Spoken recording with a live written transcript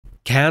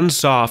Can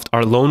Soft,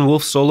 our Lone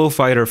Wolf solo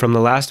fighter from the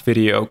last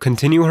video,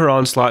 continue her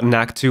onslaught in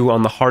Act 2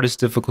 on the hardest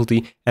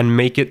difficulty and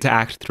make it to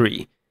Act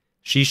 3?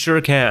 She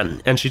sure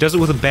can, and she does it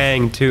with a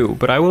bang too,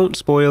 but I won't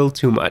spoil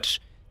too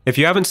much. If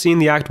you haven't seen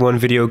the Act 1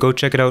 video, go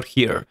check it out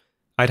here.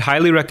 I'd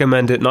highly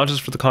recommend it, not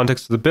just for the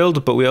context of the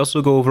build, but we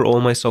also go over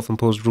all my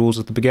self-imposed rules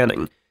at the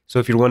beginning. So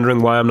if you're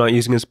wondering why I'm not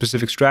using a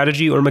specific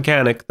strategy or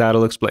mechanic,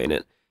 that'll explain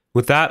it.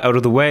 With that out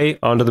of the way,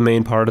 onto the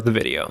main part of the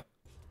video.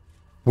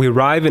 We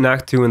arrive in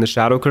Act 2 in the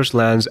Shadow-Cursed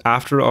Lands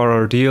after our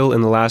ordeal in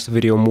the last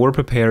video more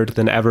prepared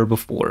than ever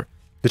before.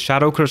 The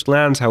Shadow-Cursed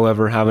Lands,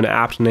 however, have an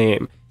apt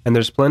name, and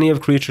there's plenty of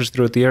creatures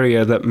throughout the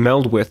area that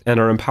meld with and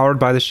are empowered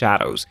by the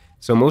shadows,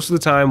 so most of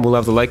the time we'll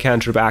have the light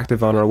cantrip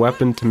active on our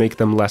weapon to make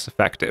them less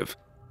effective.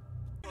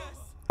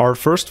 Our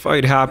first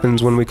fight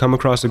happens when we come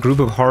across a group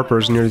of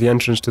harpers near the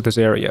entrance to this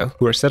area,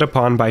 who are set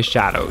upon by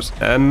shadows,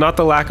 and not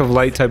the lack of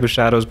light type of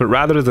shadows, but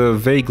rather the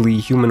vaguely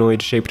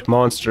humanoid-shaped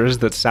monsters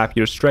that sap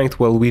your strength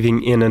while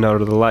weaving in and out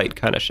of the light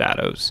kind of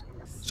shadows.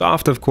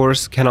 Soft, of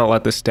course, cannot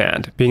let this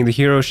stand. Being the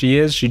hero she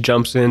is, she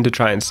jumps in to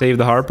try and save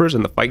the harpers,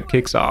 and the fight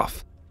kicks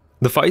off.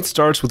 The fight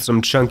starts with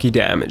some chunky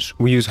damage.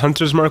 We use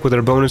Hunter's Mark with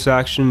our bonus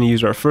action and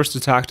use our first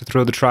attack to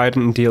throw the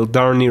trident and deal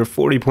darn near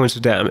 40 points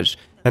of damage,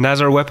 and as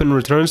our weapon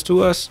returns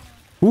to us,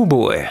 ooh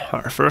boy,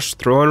 our first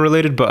throw-on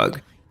related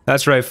bug.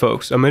 That's right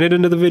folks, a minute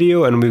into the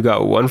video and we've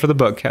got one for the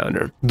bug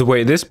counter. The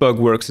way this bug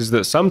works is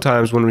that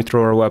sometimes when we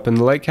throw our weapon,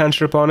 the light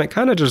cantrip on it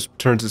kinda just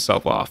turns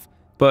itself off.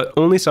 But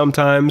only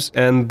sometimes,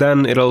 and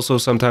then it also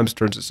sometimes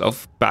turns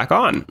itself back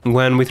on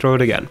when we throw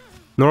it again.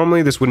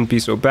 Normally this wouldn't be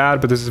so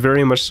bad, but this is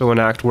very much so an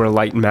act where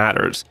light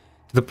matters.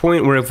 To the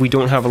point where if we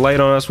don't have a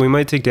light on us, we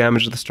might take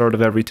damage at the start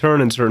of every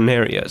turn in certain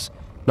areas.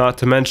 Not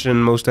to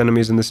mention, most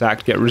enemies in this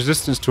act get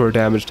resistance to our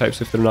damage types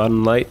if they're not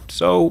in light,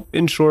 so,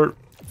 in short,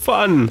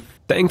 fun!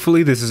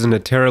 Thankfully, this isn't a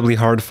terribly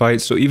hard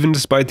fight, so even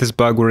despite this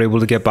bug, we're able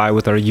to get by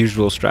with our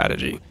usual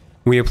strategy.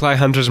 We apply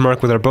Hunter's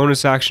Mark with our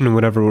bonus action and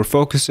whatever we're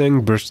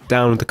focusing, burst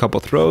down with a couple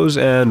throws,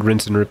 and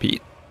rinse and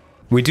repeat.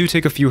 We do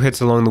take a few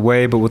hits along the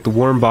way, but with the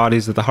warm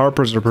bodies that the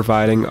Harpers are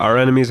providing, our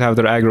enemies have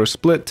their aggro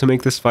split to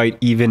make this fight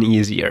even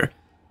easier.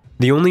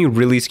 The only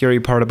really scary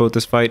part about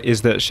this fight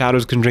is that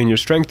shadows can drain your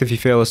strength if you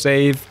fail a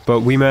save, but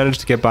we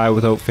managed to get by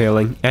without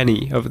failing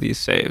any of these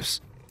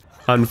saves.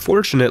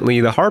 Unfortunately,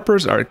 the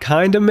Harpers are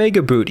kinda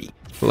mega booty,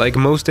 like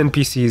most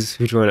NPCs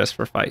who join us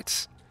for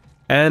fights.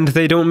 And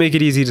they don't make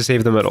it easy to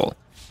save them at all.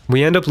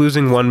 We end up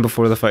losing one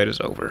before the fight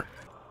is over.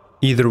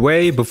 Either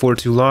way, before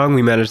too long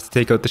we manage to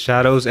take out the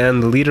shadows,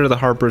 and the leader of the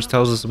Harpers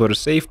tells us about a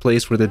safe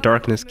place where the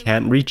darkness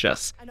can't reach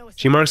us.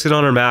 She marks it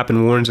on her map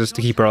and warns us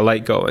to keep our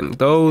light going,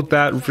 though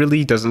that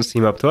really doesn't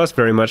seem up to us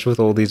very much with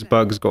all these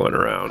bugs going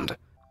around.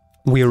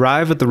 We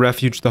arrive at the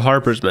refuge the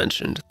Harpers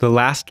mentioned, the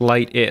Last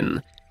Light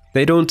Inn.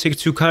 They don't take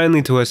too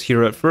kindly to us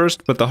here at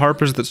first, but the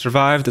Harpers that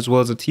survived, as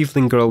well as a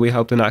tiefling girl we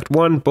helped in Act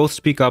 1, both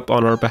speak up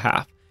on our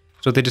behalf.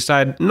 So they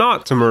decide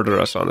not to murder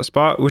us on the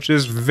spot, which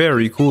is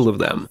very cool of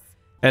them.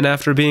 And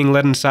after being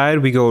led inside,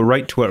 we go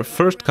right to our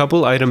first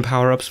couple item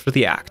power-ups for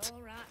the act.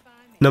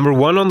 Number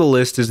 1 on the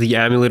list is the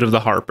Amulet of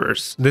the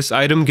Harpers. This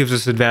item gives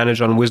us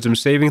advantage on wisdom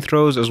saving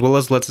throws, as well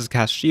as lets us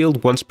cast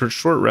shield once per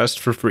short rest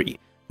for free.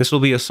 This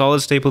will be a solid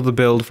staple of the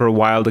build for a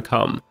while to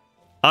come.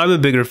 I'm a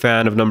bigger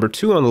fan of number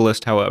 2 on the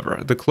list,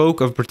 however, the Cloak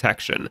of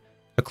Protection.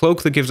 A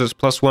cloak that gives us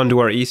 +1 to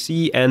our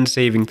AC and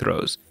saving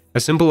throws.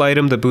 A simple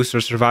item that boosts our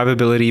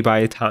survivability by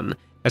a ton,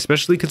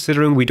 especially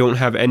considering we don't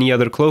have any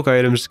other cloak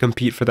items to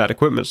compete for that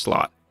equipment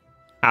slot.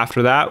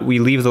 After that, we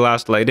leave the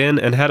Last Light Inn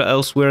and head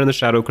elsewhere in the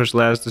Shadow-Cursed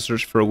Lands to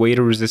search for a way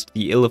to resist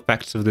the ill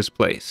effects of this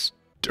place.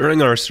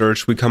 During our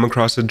search, we come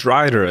across a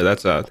Drider,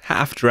 that's a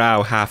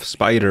half-drow,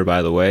 half-spider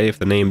by the way, if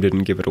the name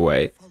didn't give it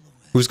away,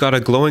 who's got a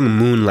glowing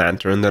moon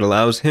lantern that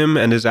allows him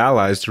and his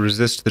allies to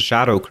resist the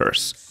Shadow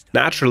Curse.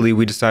 Naturally,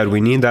 we decide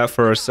we need that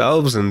for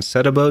ourselves and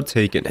set about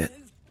taking it.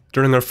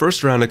 During our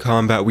first round of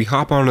combat, we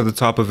hop onto the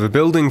top of a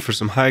building for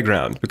some high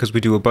ground, because we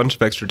do a bunch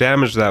of extra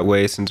damage that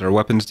way since our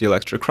weapons deal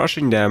extra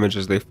crushing damage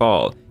as they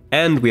fall,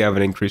 and we have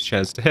an increased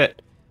chance to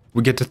hit.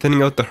 We get to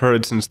thinning out the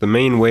herd since the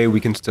main way we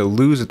can still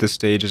lose at this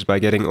stage is by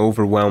getting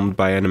overwhelmed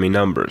by enemy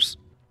numbers.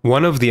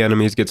 One of the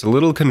enemies gets a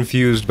little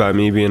confused by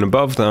me being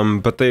above them,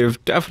 but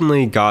they've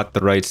definitely got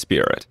the right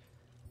spirit.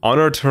 On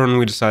our turn,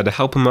 we decide to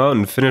help them out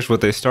and finish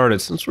what they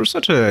started since we're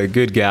such a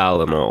good gal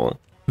and all.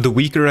 The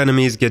weaker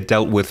enemies get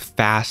dealt with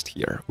fast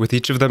here, with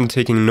each of them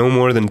taking no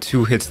more than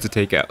 2 hits to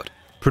take out.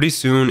 Pretty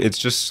soon, it's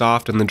just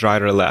Soft and the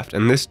Drider left,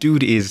 and this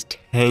dude is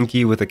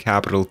tanky with a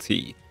capital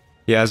T.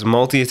 He has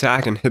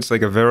multi-attack and hits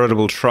like a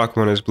veritable truck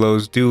when his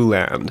blows do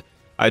land.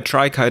 I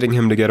try kiting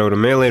him to get out of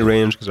melee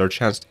range because our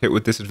chance to hit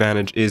with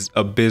disadvantage is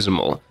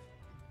abysmal.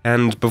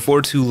 And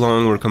before too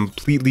long, we're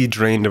completely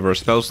drained of our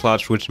spell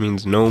slots, which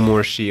means no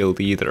more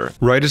shield either.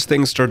 Right as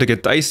things start to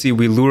get dicey,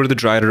 we lure the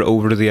Drider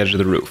over to the edge of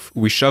the roof.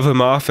 We shove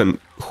him off and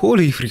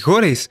holy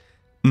frijoles,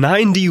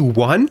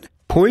 91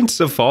 points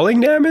of falling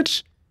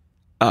damage?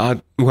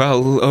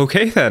 Well,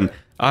 okay then.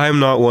 I'm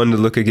not one to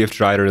look a gift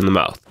Drider in the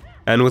mouth.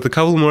 And with a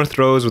couple more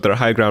throws with our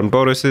high ground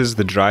bonuses,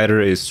 the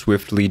Drider is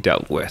swiftly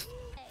dealt with.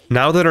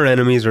 Now that our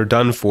enemies are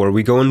done for,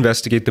 we go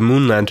investigate the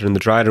moon lantern the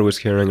Drider was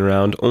carrying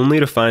around, only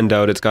to find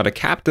out it's got a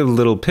captive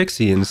little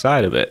pixie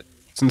inside of it.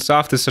 Since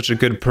Soft is such a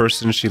good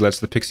person, she lets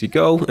the pixie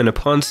go, and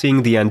upon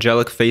seeing the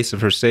angelic face of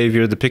her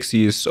savior, the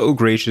pixie is so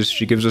gracious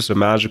she gives us a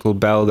magical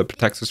bell that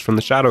protects us from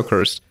the Shadow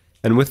Curse.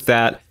 And with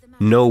that,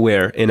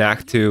 nowhere in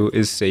Act 2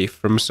 is safe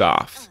from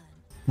Soft.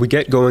 We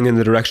get going in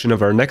the direction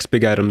of our next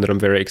big item that I'm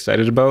very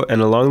excited about,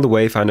 and along the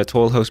way find a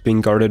toll house being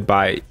guarded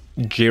by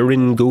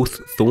Goth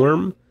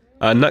Thorm,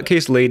 a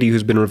nutcase lady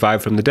who's been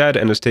revived from the dead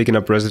and has taken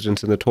up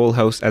residence in the toll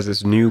house as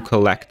its new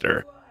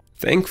collector.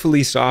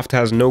 Thankfully, Soft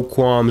has no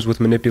qualms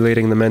with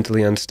manipulating the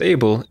mentally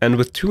unstable, and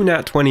with 2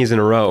 nat 20s in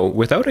a row,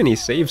 without any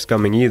saves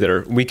coming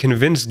either, we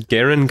convinced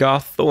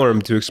Goth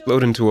Thorm to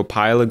explode into a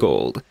pile of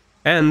gold.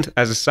 And,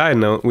 as a side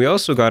note, we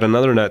also got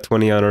another nat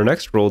 20 on our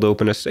next roll to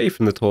open a safe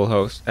in the toll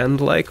house,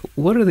 and like,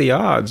 what are the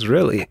odds,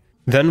 really?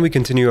 Then we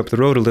continue up the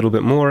road a little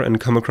bit more and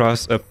come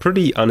across a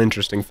pretty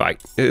uninteresting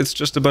fight. It's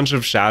just a bunch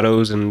of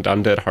shadows and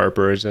undead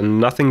harpers, and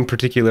nothing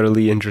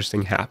particularly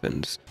interesting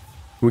happens.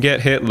 We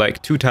get hit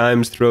like 2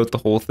 times throughout the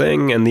whole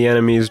thing, and the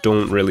enemies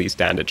don't really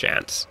stand a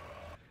chance.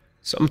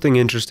 Something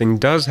interesting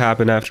does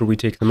happen after we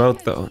take them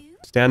out though.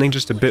 Standing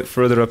just a bit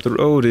further up the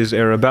road is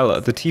Arabella,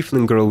 the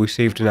tiefling girl we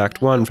saved in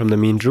Act 1 from the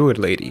mean druid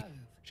lady.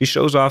 She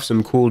shows off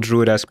some cool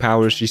druid-esque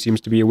powers she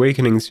seems to be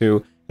awakening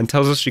to, and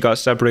tells us she got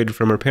separated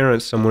from her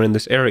parents somewhere in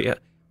this area.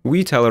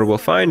 We tell her we'll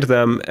find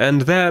them,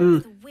 and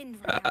then...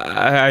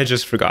 I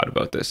just forgot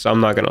about this, I'm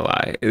not gonna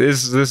lie.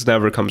 This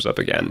never comes up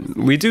again.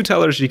 We do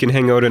tell her she can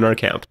hang out in our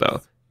camp,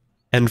 though.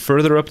 And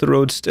further up the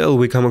road still,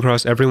 we come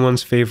across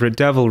everyone's favorite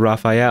devil,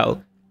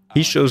 Raphael.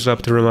 He shows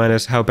up to remind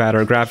us how bad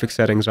our graphic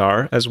settings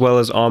are, as well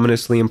as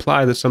ominously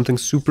imply that something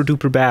super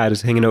duper bad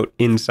is hanging out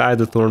inside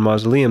the Thorn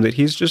Mausoleum, that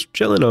he's just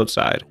chilling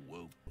outside.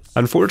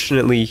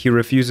 Unfortunately, he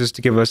refuses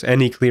to give us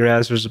any clear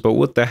answers about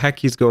what the heck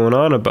he's going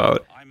on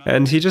about,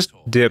 and he just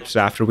dips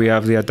after we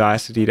have the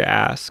audacity to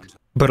ask.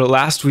 But at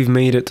last we've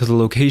made it to the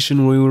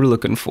location we were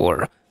looking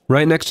for.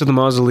 Right next to the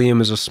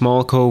mausoleum is a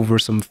small cove where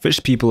some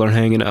fish people are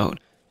hanging out.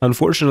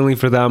 Unfortunately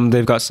for them,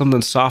 they've got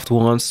something Soft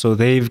wants, so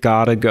they've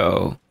gotta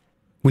go.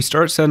 We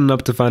start setting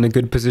up to find a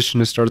good position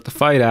to start the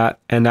fight at,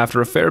 and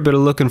after a fair bit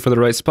of looking for the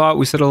right spot,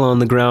 we settle on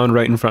the ground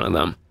right in front of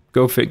them.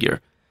 Go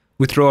figure.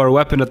 We throw our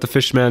weapon at the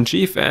fishman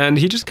chief, and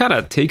he just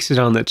kinda takes it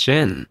on the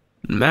chin.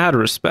 Mad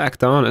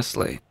respect,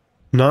 honestly.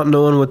 Not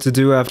knowing what to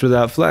do after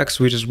that flex,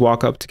 we just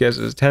walk up to get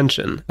his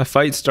attention. A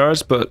fight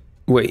starts, but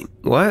wait,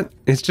 what?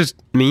 It's just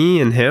me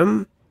and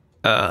him?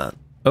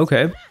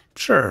 Okay,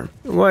 sure,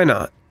 why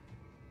not?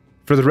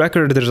 For the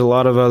record, there's a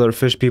lot of other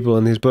fish people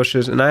in these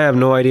bushes, and I have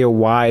no idea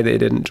why they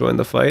didn't join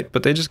the fight,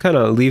 but they just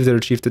kinda leave their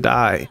chief to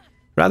die.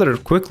 Rather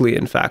quickly,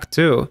 in fact,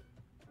 too.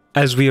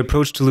 As we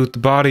approach to loot the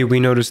body, we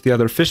notice the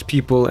other fish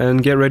people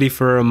and get ready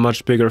for a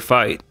much bigger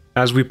fight.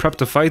 As we prep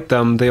to fight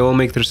them, they all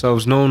make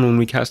themselves known when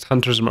we cast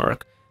Hunter's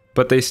Mark,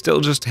 but they still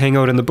just hang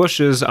out in the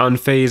bushes,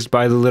 unfazed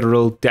by the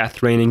literal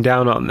death raining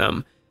down on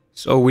them.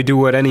 So we do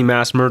what any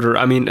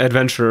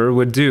adventurer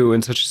would do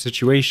in such a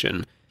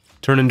situation.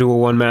 Turn into a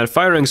one-man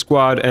firing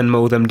squad and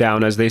mow them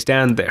down as they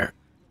stand there.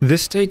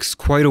 This takes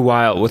quite a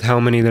while with how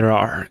many there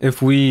are.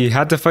 If we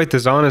had to fight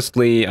this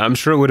honestly, I'm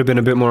sure it would have been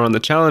a bit more on the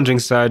challenging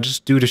side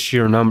just due to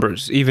sheer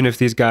numbers, even if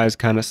these guys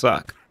kinda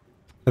suck.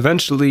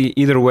 Eventually,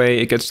 either way,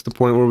 it gets to the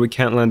point where we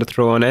can't land a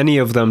throw on any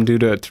of them due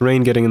to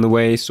terrain getting in the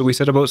way, so we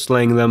set about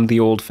slaying them the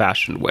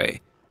old-fashioned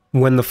way.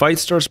 When the fight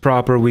starts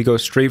proper, we go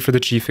straight for the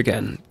chief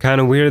again.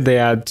 Kinda weird they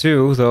add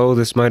 2, though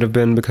this might have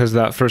been because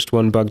that first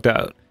one bugged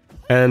out.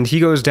 And he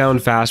goes down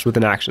fast with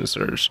an action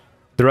surge.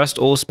 The rest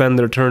all spend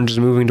their turn just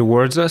moving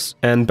towards us,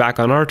 and back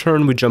on our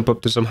turn we jump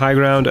up to some high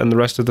ground and the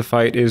rest of the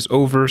fight is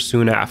over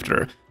soon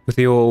after, with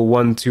the old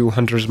 1-2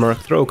 Hunter's Mark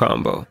throw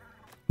combo.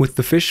 With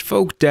the fish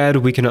folk dead,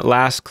 we can at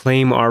last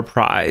claim our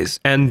prize,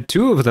 and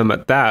 2 of them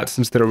at that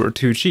since there were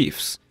 2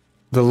 chiefs.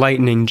 The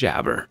Lightning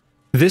Jabber.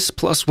 This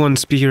 +1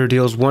 spear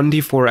deals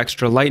 1d4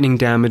 extra lightning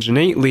damage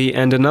innately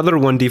and another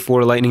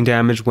 1d4 lightning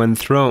damage when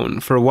thrown,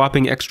 for a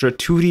whopping extra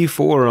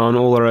 2d4 on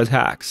all our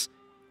attacks.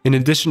 In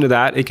addition to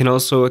that, it can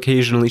also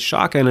occasionally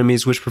shock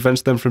enemies, which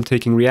prevents them from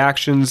taking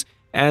reactions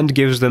and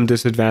gives them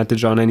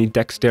disadvantage on any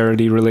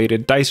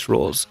dexterity-related dice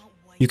rolls.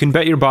 You can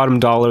bet your bottom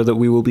dollar that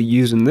we will be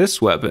using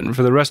this weapon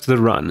for the rest of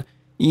the run,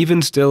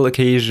 even still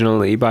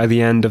occasionally by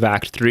the end of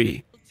Act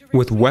 3.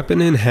 With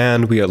weapon in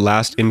hand, we at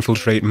last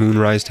infiltrate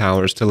Moonrise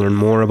Towers to learn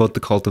more about the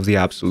Cult of the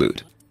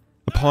Absolute.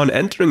 Upon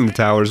entering the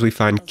towers, we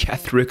find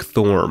Ketheric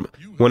Thorm,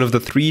 one of the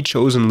 3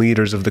 chosen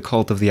leaders of the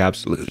Cult of the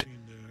Absolute.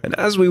 And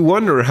as we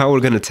wonder how we're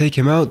gonna take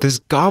him out, this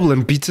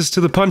goblin beats us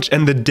to the punch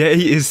and the day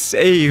is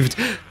saved!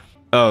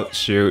 Oh,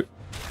 shoot.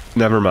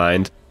 Never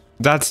mind.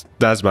 That's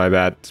my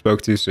bad.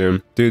 Spoke too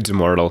soon. Dude's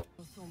immortal.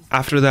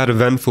 After that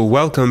eventful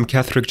welcome,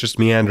 Ketheric just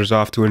meanders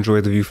off to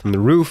enjoy the view from the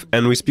roof,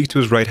 and we speak to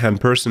his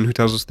right-hand person who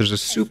tells us there's a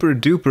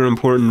super-duper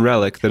important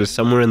relic that is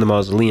somewhere in the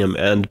mausoleum,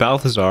 and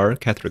Balthazar,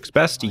 Ketheric's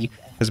bestie,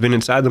 has been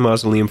inside the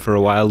mausoleum for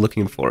a while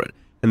looking for it,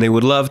 and they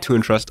would love to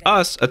entrust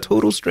us, a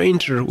total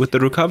stranger, with the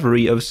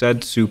recovery of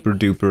said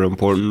super-duper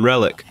important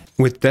relic.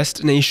 With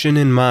destination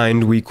in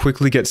mind, we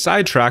quickly get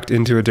sidetracked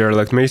into a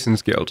derelict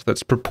mason's guild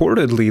that's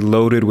purportedly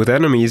loaded with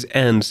enemies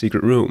and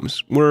secret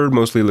rooms. We're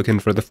mostly looking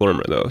for the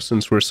former though,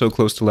 since we're so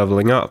close to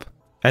leveling up.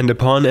 And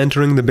upon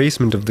entering the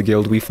basement of the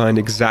guild, we find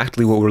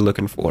exactly what we're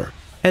looking for.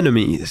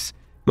 Enemies.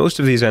 Most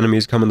of these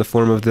enemies come in the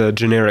form of the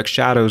generic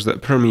shadows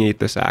that permeate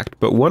this act,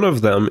 but one of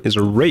them is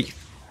a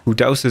wraith, who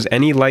douses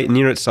any light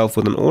near itself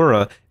with an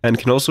aura, and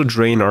can also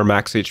drain our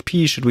max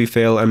HP should we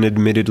fail an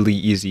admittedly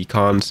easy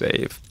con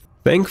save.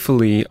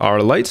 Thankfully,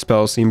 our light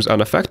spell seems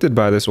unaffected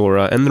by this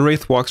aura, and the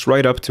wraith walks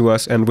right up to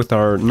us, and with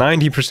our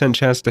 90%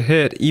 chance to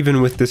hit,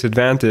 even with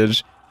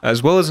disadvantage,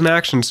 as well as an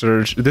action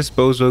surge, this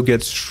bozo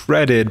gets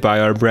shredded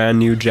by our brand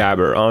new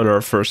jabber on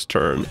our first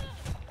turn.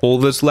 All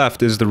that's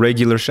left is the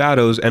regular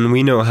shadows, and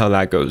we know how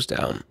that goes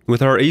down.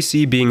 With our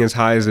AC being as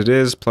high as it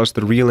is, plus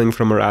the reeling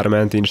from our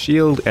adamantine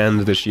shield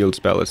and the shield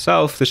spell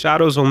itself, the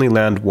shadows only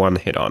land one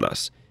hit on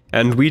us.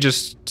 And we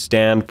just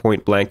stand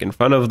point blank in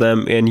front of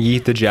them and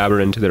yeet the jabber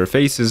into their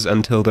faces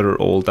until they're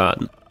all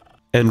done.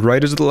 And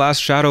right as the last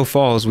shadow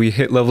falls, we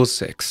hit level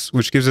 6,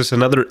 which gives us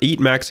another 8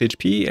 max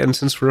HP, and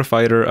since we're a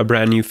fighter, a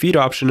brand new feat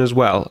option as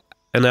well.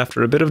 And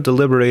after a bit of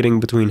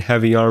deliberating between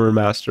Heavy Armor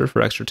Master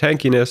for extra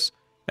tankiness,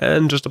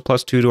 and just a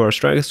 +2 to our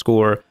strength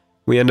score,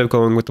 we end up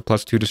going with the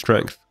 +2 to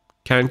strength.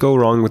 Can't go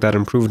wrong with that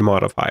improved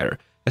modifier,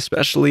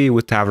 especially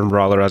with Tavern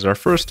Brawler as our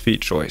first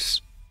feat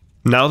choice.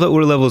 Now that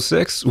we're level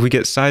 6, we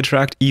get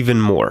sidetracked even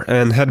more,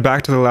 and head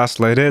back to the last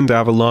light inn to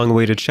have a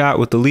long-awaited chat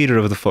with the leader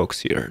of the folks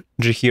here,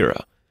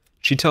 Jaheira.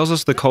 She tells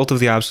us the Cult of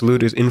the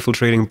Absolute is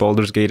infiltrating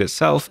Baldur's Gate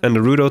itself, and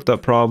to root out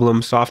that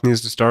problem, Soft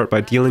needs to start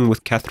by dealing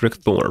with Ketheric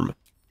Thorm.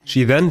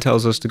 She then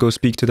tells us to go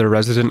speak to their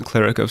resident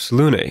cleric of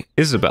Selûne,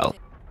 Isabelle.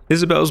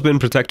 Isabelle's been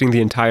protecting the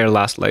entire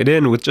last light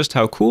inn with just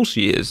how cool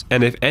she is,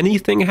 and if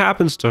anything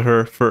happens to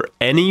her for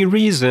any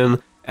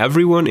reason,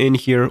 everyone in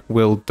here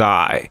will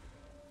die.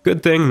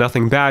 Good thing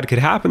nothing bad could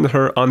happen to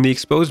her on the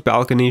exposed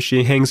balcony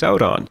she hangs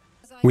out on.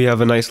 We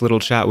have a nice little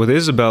chat with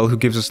Isabelle, who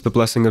gives us the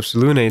blessing of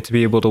Selûne to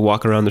be able to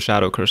walk around the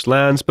Shadow-Cursed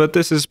lands, but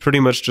this is pretty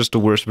much just a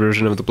worse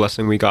version of the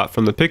blessing we got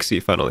from the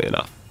pixie, funnily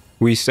enough.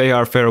 We say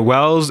our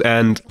farewells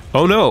and...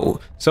 oh no!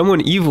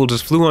 Someone evil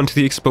just flew onto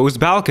the exposed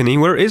balcony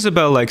where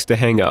Isabelle likes to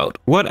hang out.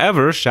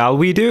 Whatever shall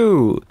we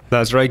do?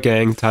 That's right,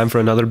 gang, time for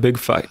another big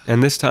fight.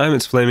 And this time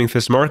it's Flaming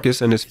Fist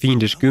Marcus and his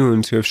fiendish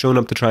goons who have shown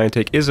up to try and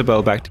take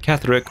Isabelle back to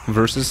Ketheric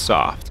versus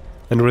Soft.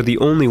 And we're the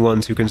only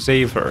ones who can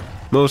save her.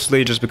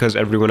 Mostly just because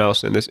everyone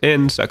else in this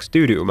inn sucks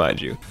doo-doo,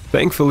 mind you.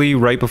 Thankfully,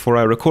 right before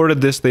I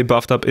recorded this, they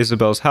buffed up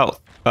Isabelle's health.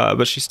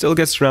 But she still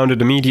gets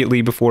surrounded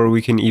immediately before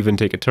we can even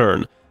take a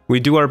turn. We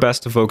do our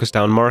best to focus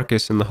down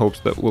Marcus in the hopes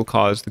that we'll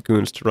cause the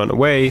goons to run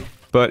away,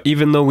 but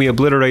even though we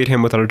obliterate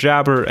him with our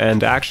jabber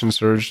and action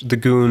surge, the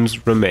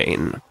goons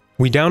remain.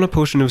 We down a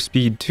potion of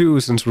speed too,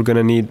 since we're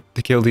gonna need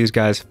to kill these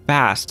guys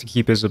fast to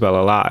keep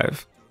Isabelle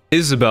alive.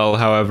 Isabelle,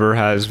 however,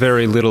 has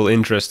very little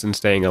interest in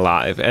staying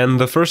alive, and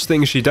the first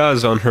thing she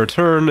does on her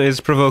turn is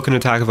provoke an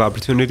attack of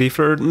opportunity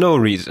for no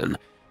reason.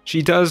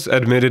 She does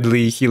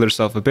admittedly heal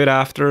herself a bit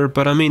after,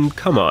 but I mean,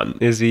 come on,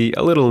 Izzy,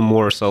 a little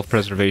more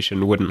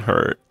self-preservation wouldn't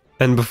hurt.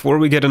 And before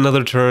we get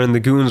another turn,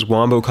 the goons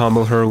wombo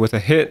combo her with a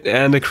hit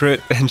and a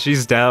crit, and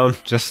she's down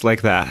just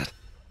like that.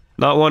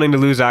 Not wanting to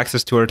lose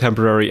access to our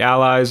temporary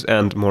allies,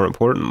 and more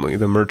importantly,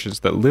 the merchants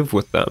that live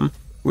with them,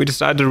 we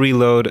decide to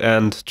reload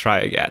and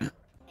try again.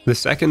 The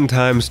second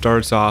time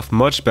starts off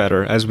much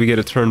better as we get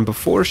a turn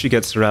before she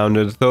gets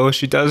surrounded, though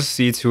she does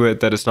see to it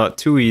that it's not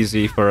too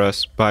easy for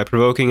us by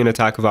provoking an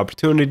attack of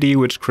opportunity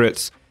which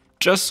crits,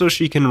 just so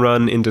she can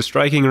run into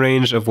striking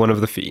range of one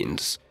of the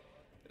fiends.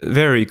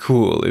 Very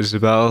cool,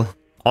 Isabelle.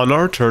 On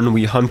our turn,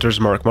 we Hunter's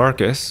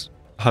Marcus,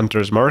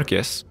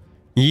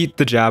 yeet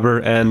the jabber,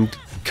 and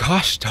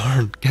gosh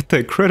darn, get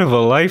the crit of a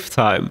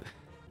lifetime.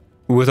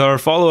 With our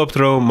follow-up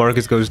throw,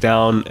 Marcus goes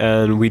down,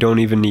 and we don't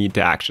even need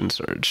to action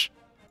surge.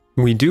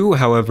 We do,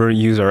 however,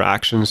 use our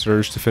action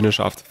surge to finish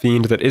off the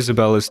fiend that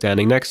Isabelle is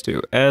standing next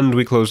to, and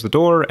we close the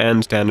door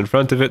and stand in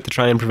front of it to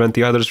try and prevent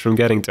the others from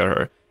getting to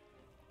her.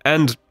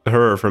 And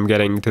her from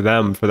getting to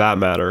them, for that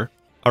matter.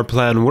 Our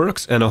plan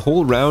works, and a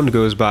whole round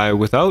goes by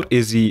without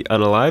Izzy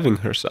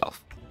unaliving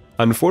herself.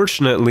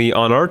 Unfortunately,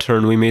 on our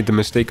turn, we made the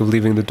mistake of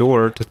leaving the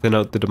door to thin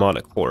out the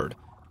demonic horde.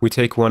 We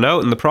take one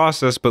out in the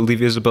process, but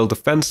leave Isabelle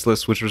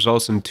defenseless, which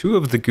results in 2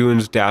 of the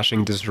goons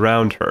dashing to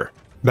surround her.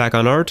 Back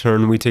on our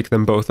turn, we take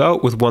them both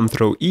out with 1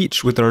 throw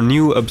each with our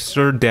new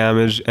absurd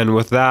damage, and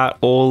with that,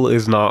 all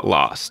is not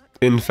lost.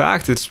 In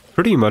fact, it's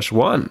pretty much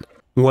won.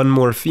 One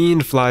more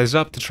fiend flies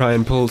up to try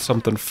and pull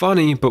something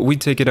funny, but we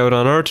take it out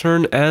on our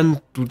turn,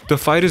 and the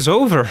fight is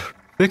over.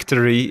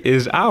 Victory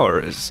is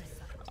ours.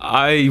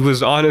 I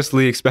was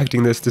honestly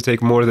expecting this to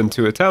take more than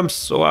 2 attempts,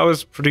 so I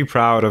was pretty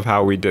proud of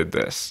how we did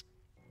this.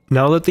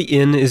 Now that the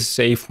inn is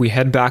safe, we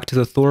head back to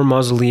the Thor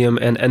Mausoleum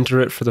and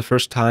enter it for the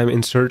first time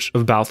in search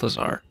of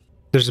Balthazar.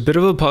 There's a bit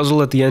of a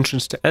puzzle at the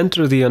entrance to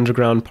enter the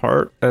underground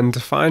part, and to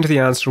find the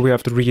answer we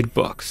have to read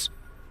books.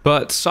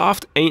 But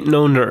Soft ain't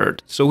no nerd,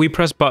 so we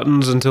press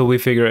buttons until we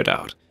figure it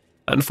out.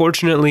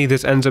 Unfortunately,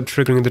 this ends up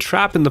triggering the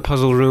trap in the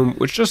puzzle room,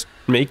 which just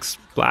makes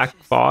black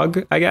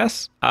fog, I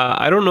guess.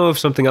 I don't know if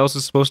something else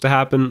is supposed to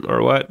happen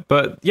or what,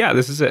 but yeah,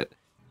 this is it.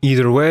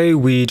 Either way,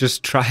 we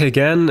just try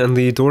again, and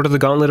the door to the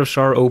Gauntlet of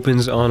Shar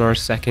opens on our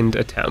second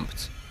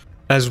attempt.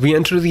 As we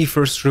enter the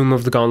first room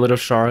of the Gauntlet of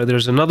Shar,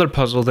 there's another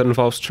puzzle that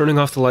involves turning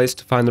off the lights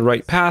to find the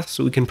right path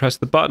so we can press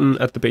the button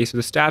at the base of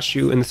the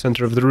statue in the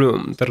center of the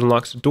room that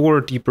unlocks a door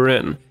deeper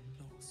in.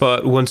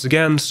 But once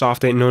again,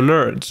 Soft ain't no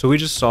nerd, so we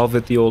just solve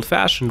it the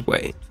old-fashioned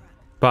way,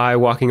 by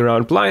walking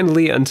around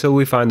blindly until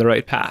we find the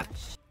right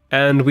path.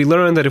 And we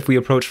learn that if we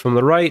approach from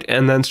the right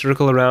and then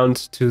circle around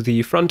to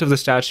the front of the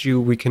statue,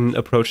 we can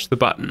approach the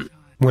button.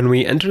 When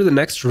we enter the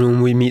next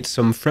room, we meet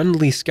some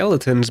friendly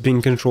skeletons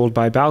being controlled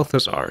by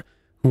Balthazar,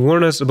 who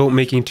warn us about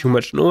making too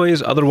much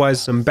noise,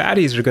 otherwise some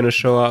baddies are going to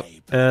show up,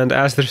 and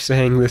as they're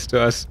saying this to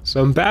us,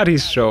 some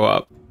baddies show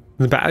up.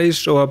 The baddies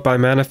show up by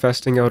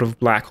manifesting out of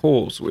black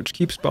holes, which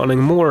keep spawning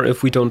more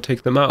if we don't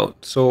take them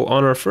out. So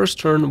on our first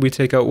turn, we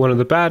take out one of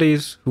the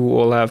baddies, who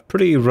will have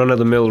pretty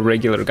run-of-the-mill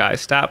regular guy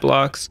stat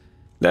blocks.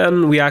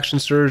 Then we action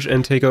surge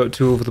and take out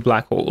two of the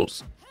black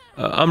holes.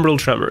 Umbral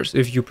Tremors,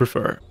 if you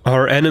prefer.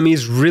 Our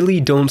enemies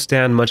really don't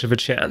stand much of a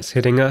chance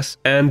hitting us,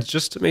 and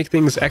just to make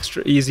things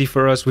extra easy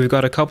for us, we've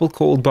got a couple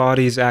cold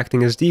bodies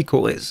acting as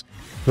decoys.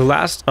 The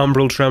last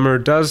Umbral Tremor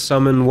does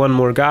summon one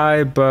more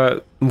guy,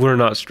 but we're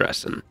not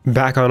stressing.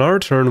 Back on our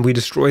turn, we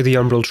destroy the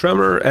Umbral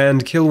Tremor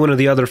and kill one of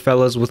the other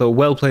fellas with a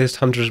well-placed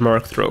Hunter's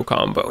Mark throw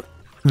combo.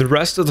 The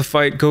rest of the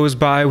fight goes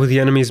by with the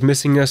enemies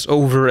missing us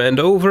over and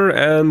over,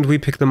 and we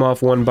pick them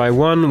off one by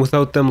one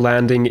without them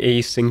landing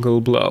a single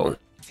blow.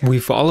 We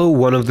follow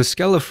one of the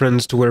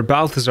Skelefriends to where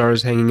Balthazar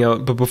is hanging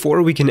out, but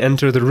before we can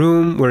enter the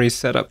room where he's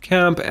set up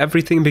camp,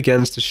 everything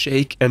begins to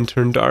shake and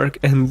turn dark,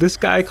 and this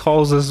guy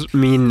calls us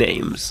mean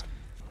names.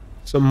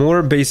 Some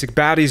more basic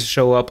baddies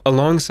show up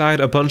alongside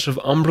a bunch of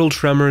Umbral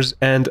Tremors,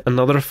 and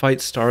another fight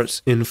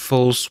starts in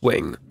full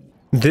swing.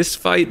 This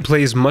fight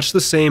plays much the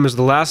same as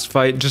the last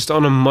fight, just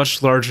on a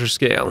much larger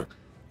scale.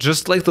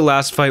 Just like the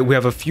last fight, we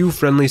have a few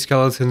friendly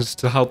skeletons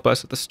to help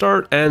us at the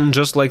start, and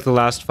just like the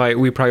last fight,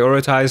 we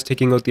prioritize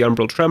taking out the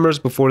Umbral Tremors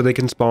before they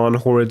can spawn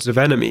hordes of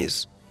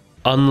enemies.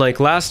 Unlike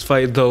last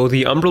fight though,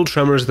 the Umbral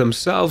Tremors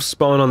themselves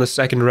spawn on the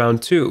second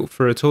round too,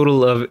 for a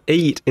total of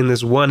 8 in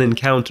this one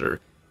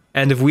encounter.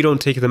 And if we don't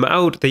take them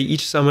out, they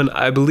each summon,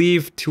 I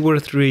believe, 2 or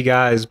 3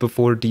 guys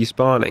before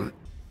despawning.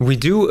 We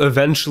do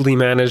eventually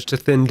manage to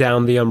thin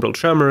down the Umbral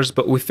Tremors,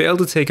 but we fail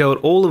to take out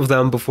all of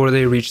them before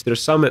they reach their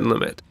summon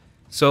limit.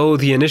 So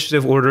the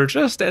initiative order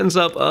just ends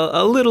up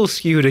a little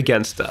skewed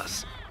against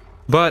us.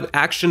 But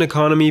action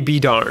economy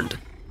be darned.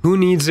 Who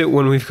needs it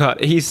when we've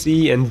got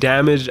AC and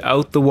damage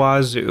out the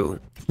wazoo?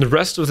 The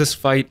rest of this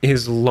fight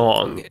is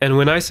long, and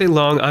when I say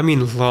long, I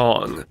mean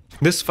long.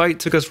 This fight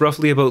took us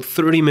roughly about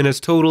 30 minutes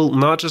total,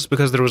 not just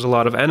because there was a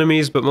lot of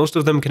enemies, but most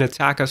of them can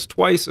attack us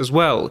twice as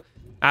well.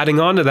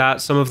 Adding on to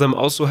that, some of them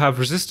also have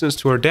resistance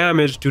to our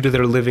damage due to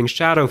their Living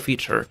Shadow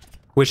feature,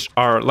 which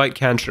our light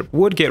cantrip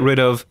would get rid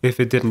of if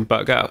it didn't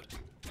bug out.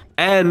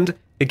 And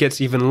it gets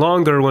even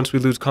longer once we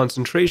lose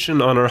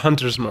concentration on our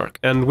Hunter's Mark,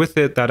 and with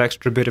it, that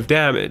extra bit of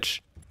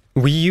damage.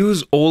 We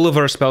use all of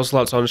our spell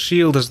slots on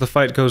shield as the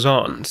fight goes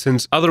on,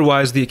 since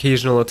otherwise the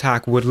occasional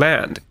attack would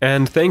land,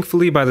 and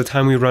thankfully by the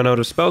time we run out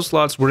of spell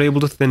slots, we're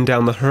able to thin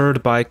down the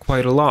herd by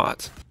quite a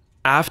lot.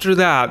 After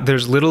that,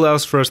 there's little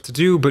else for us to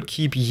do but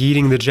keep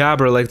yeeting the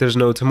jabber like there's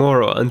no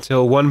tomorrow,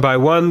 until one by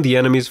one the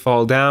enemies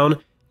fall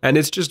down, and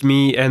it's just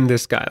me and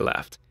this guy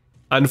left.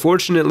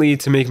 Unfortunately,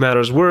 to make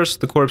matters worse,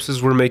 the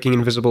corpses were making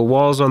invisible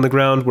walls on the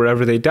ground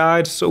wherever they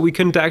died, so we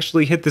couldn't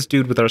actually hit this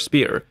dude with our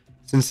spear,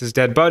 since his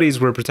dead buddies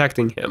were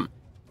protecting him.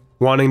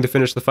 Wanting to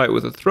finish the fight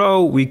with a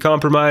throw, we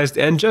compromised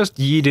and just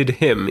yeeted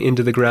him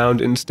into the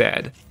ground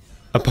instead.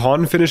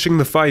 Upon finishing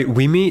the fight,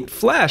 we meet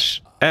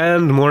Flesh,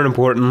 and more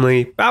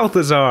importantly,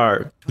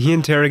 Balthazar. He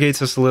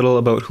interrogates us a little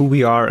about who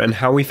we are and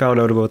how we found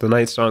out about the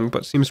Night Song,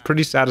 but seems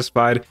pretty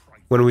satisfied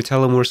when we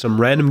tell him we're some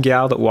random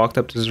gal that walked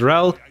up to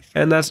Zarel,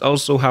 and that's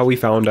also how we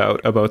found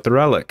out about the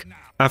relic.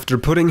 After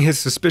putting his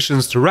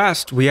suspicions to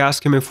rest, we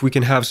ask him if we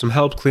can have some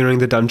help clearing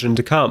the dungeon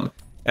to come,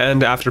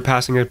 and after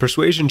passing a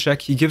persuasion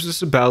check, he gives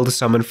us a bell to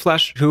summon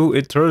Flesh, who,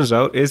 it turns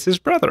out, is his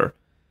brother.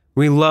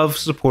 We love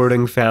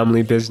supporting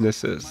family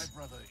businesses.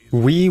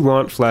 We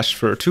want Flesh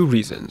for 2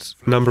 reasons.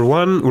 Number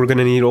 1, we're going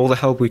to need all the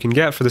help we can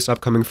get for this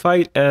upcoming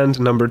fight, and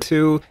number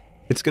 2,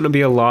 it's going to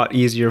be a lot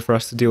easier for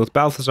us to deal with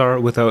Balthazar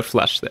without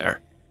Flesh there.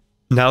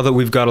 Now that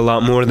we've got a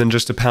lot more than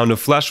just a pound of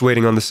flesh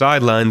waiting on the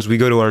sidelines, we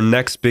go to our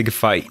next big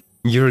fight,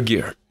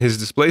 Yrgir, his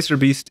Displacer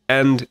Beast,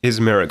 and his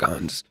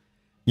Marigons.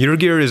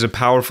 Yrgir is a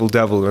powerful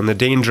devil and the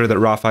danger that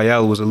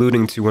Raphael was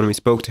alluding to when we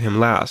spoke to him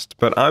last,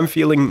 but I'm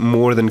feeling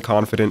more than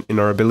confident in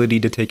our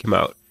ability to take him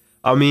out.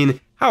 I mean,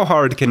 how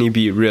hard can he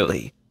be,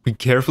 really? We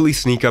carefully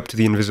sneak up to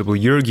the invisible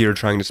Yrgir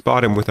trying to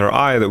spot him with our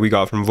eye that we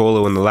got from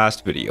Volo in the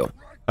last video.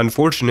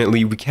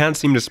 Unfortunately, we can't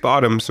seem to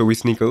spot him, so we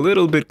sneak a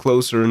little bit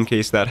closer in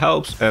case that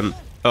helps, and...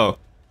 Oh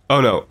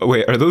no,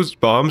 wait, are those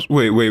bombs?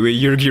 Wait,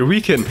 Yrgir, we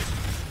can...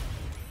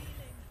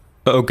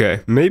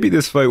 Okay, maybe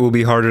this fight will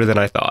be harder than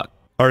I thought.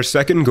 Our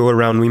second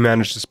go-around, we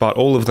managed to spot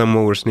all of them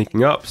while we're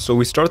sneaking up, so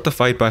we start the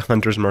fight by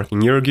hunters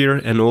marking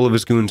Yrgir, and all of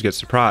his goons get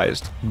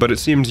surprised. But it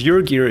seems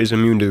Yrgir is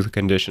immune to the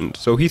condition,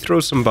 so he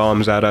throws some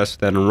bombs at us,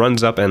 then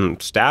runs up and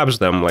stabs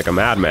them like a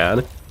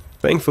madman.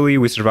 Thankfully,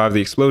 we survive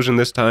the explosion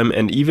this time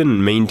and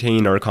even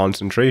maintain our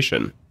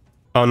concentration.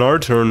 On our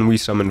turn, we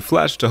summon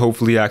Flesh to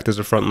hopefully act as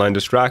a frontline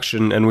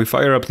distraction, and we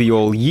fire up the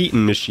old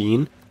Yeetin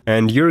machine,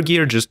 and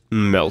Yrgir just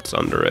melts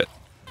under it.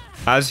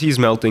 As he's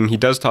melting, he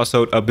does toss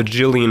out a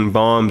bajillion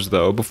bombs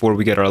though before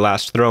we get our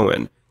last throw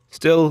in.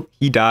 Still,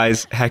 he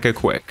dies hecka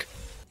quick.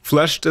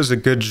 Flesh does a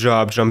good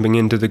job jumping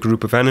into the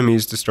group of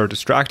enemies to start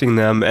distracting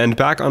them, and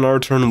back on our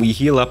turn we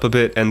heal up a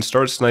bit and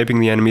start sniping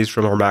the enemies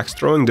from our max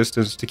throwing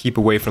distance to keep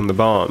away from the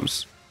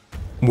bombs.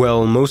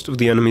 While most of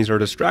the enemies are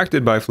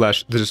distracted by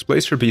Flesh, the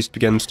Displacer Beast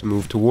begins to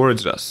move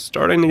towards us.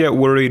 Starting to get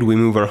worried, we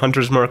move our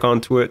Hunter's Mark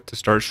onto it to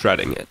start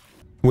shredding it.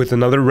 With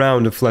another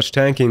round of Flesh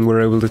tanking, we're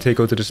able to take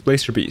out the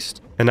Displacer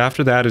Beast, and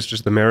after that it's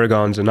just the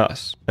Maragons and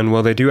us. And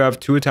while they do have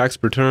 2 attacks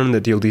per turn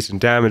that deal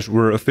decent damage,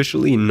 we're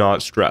officially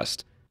not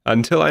stressed,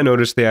 until I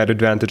notice they had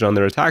advantage on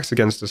their attacks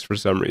against us for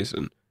some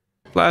reason.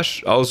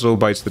 Flesh also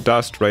bites the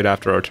dust right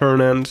after our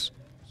turn ends,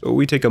 so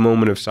we take a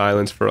moment of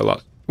silence for a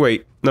lot.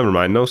 Wait, never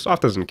mind, no,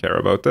 Soft doesn't care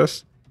about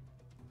this.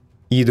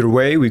 Either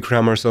way, we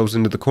cram ourselves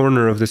into the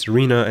corner of this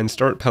arena and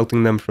start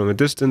pelting them from a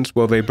distance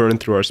while they burn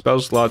through our spell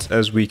slots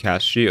as we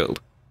cast shield.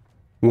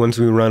 Once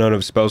we run out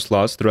of spell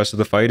slots, the rest of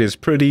the fight is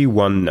pretty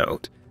one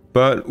note.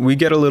 But we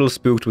get a little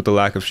spooked with the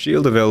lack of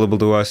shield available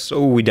to us,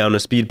 so we down a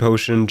speed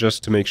potion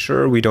just to make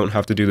sure we don't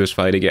have to do this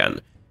fight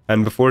again.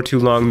 And before too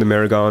long, the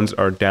Maragons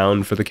are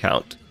down for the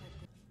count.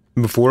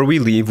 Before we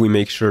leave, we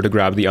make sure to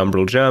grab the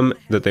Umbral Gem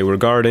that they were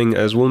guarding,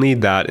 as we'll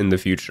need that in the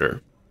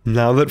future.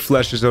 Now that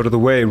Flesh is out of the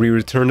way, we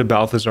return to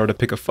Balthazar to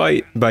pick a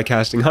fight by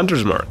casting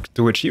Hunter's Mark,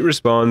 to which he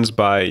responds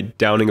by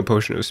downing a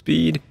potion of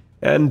speed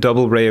and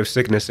double ray of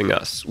sicknessing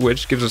us,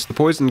 which gives us the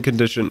poison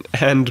condition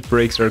and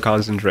breaks our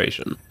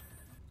concentration.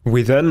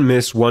 We then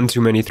miss one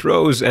too many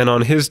throws, and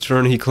on his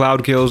turn he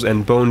cloud kills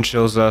and bone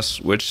chills us,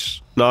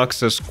 which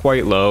knocks us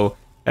quite low,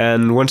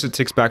 and once it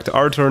ticks back to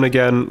our turn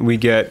again, we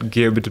get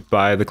gibbed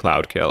by the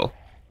cloud kill.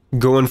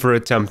 Going for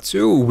attempt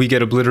 2, we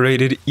get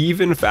obliterated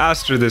even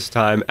faster this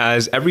time,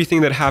 as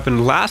everything that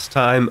happened last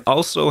time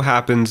also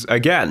happens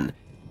again.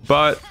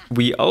 But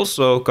we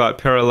also got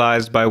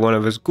paralyzed by one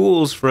of his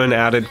ghouls for an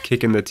added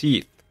kick in the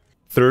teeth.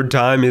 Third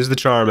time is the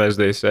charm, as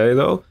they say,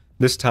 though.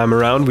 This time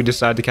around, we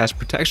decide to cast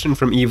Protection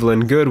from Evil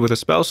and Good with a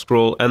spell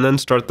scroll and then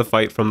start the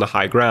fight from the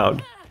high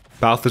ground.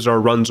 Balthazar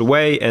runs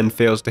away and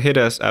fails to hit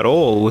us at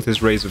all with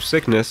his Rays of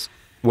Sickness,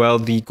 while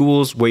the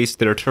ghouls waste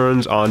their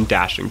turns on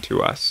dashing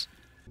to us.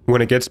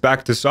 When it gets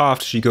back to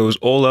Soft, she goes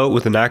all out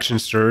with an Action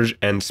Surge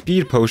and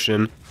Speed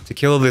Potion to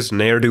kill this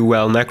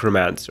ne'er-do-well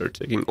Necromancer,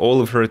 taking all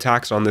of her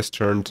attacks on this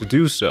turn to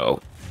do so.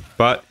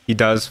 But he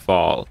does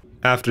fall.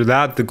 After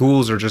that, the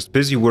ghouls are just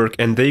busy work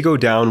and they go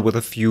down with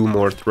a few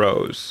more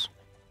throws.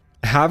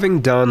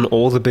 Having done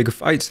all the big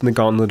fights in the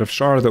Gauntlet of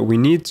Shar that we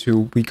need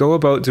to, we go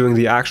about doing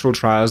the actual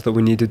trials that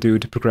we need to do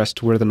to progress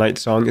to where the Night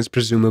Song is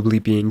presumably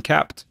being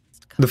kept.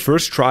 The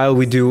first trial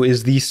we do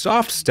is the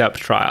Soft Step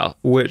trial,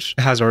 which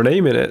has our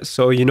name in it,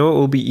 so you know it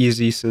will be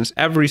easy since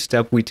every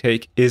step we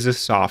take is a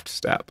soft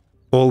step.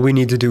 All we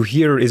need to do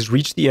here is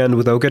reach the end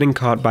without getting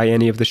caught by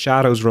any of the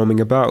shadows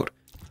roaming about.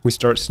 We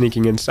start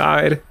sneaking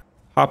inside,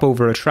 hop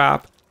over a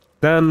trap,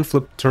 then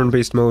flip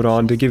turn-based mode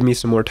on to give me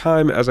some more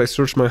time as I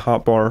search my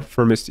hotbar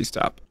for Misty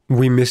Step.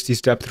 We Misty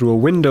Step through a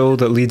window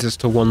that leads us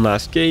to one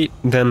last gate,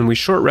 then we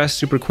short rest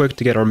super quick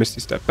to get our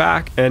Misty Step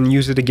back, and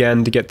use it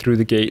again to get through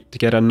the gate to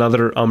get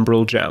another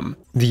Umbral Gem.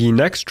 The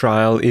next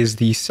trial is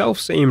the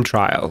Self-Same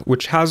trial,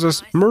 which has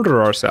us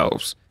murder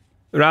ourselves.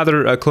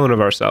 Rather, a clone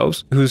of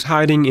ourselves, who's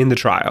hiding in the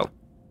trial.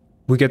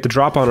 We get the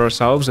drop on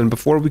ourselves, and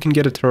before we can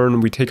get a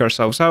turn, we take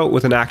ourselves out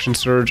with an Action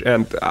Surge,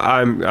 and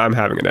I'm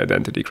having an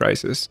identity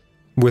crisis.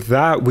 With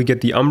that, we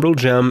get the Umbral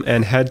Gem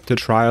and head to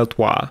Trial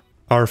 3.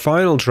 Our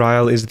final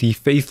trial is the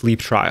Faith Leap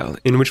trial,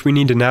 in which we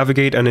need to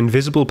navigate an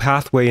invisible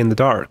pathway in the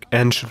dark,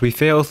 and should we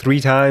fail 3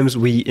 times,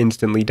 we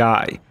instantly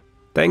die.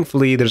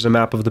 Thankfully, there's a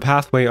map of the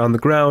pathway on the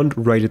ground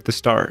right at the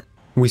start.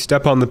 We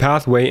step on the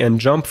pathway and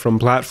jump from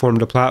platform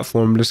to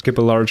platform to skip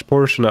a large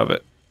portion of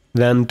it.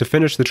 Then, to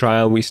finish the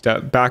trial, we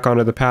step back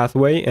onto the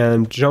pathway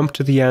and jump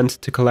to the end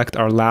to collect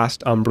our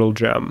last Umbral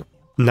Gem.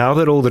 Now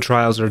that all the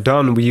trials are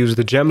done, we use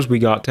the gems we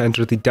got to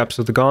enter the depths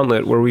of the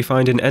gauntlet, where we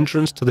find an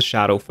entrance to the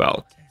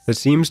Shadowfell that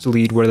seems to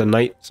lead where the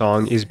Night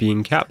Song is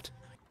being kept.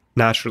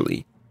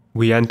 Naturally,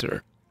 we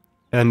enter.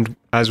 And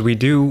as we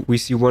do, we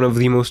see one of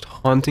the most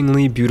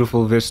hauntingly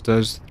beautiful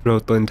vistas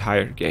throughout the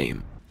entire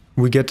game.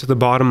 We get to the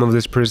bottom of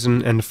this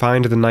prison and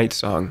find the Night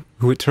Song,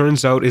 who it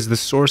turns out is the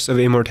source of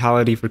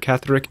immortality for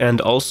Ketheric and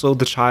also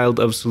the child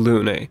of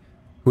Selûne,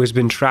 who has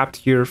been trapped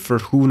here for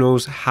who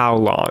knows how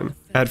long.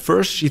 At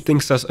first, she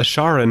thinks us a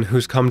Sharan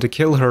who's come to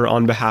kill her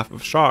on behalf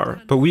of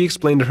Shar, but we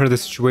explain to her the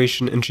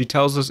situation and she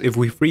tells us if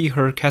we free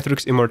her,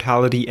 Ketheric's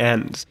immortality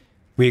ends.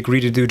 We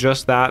agree to do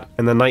just that,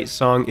 and the Night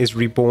Song is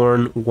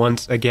reborn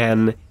once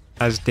again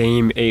as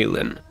Dame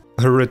Aylin.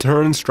 Her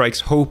return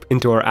strikes hope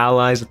into our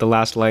allies at the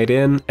last light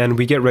in, and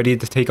we get ready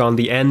to take on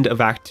the end of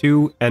Act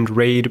 2 and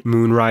raid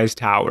Moonrise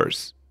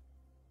Towers.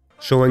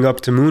 Showing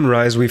up to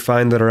Moonrise, we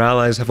find that our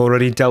allies have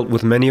already dealt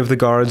with many of the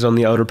guards on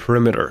the outer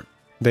perimeter.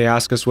 They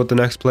ask us what the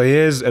next play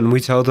is, and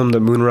we tell them that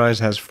Moonrise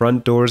has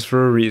front doors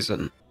for a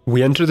reason.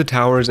 We enter the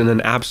towers and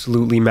an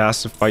absolutely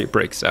massive fight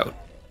breaks out.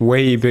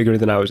 Way bigger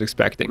than I was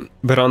expecting.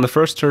 But on the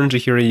first turn,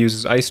 Jaheira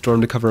uses Ice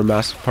Storm to cover a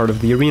massive part of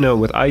the arena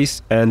with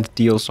ice and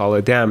deal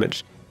solid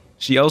damage.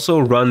 She also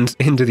runs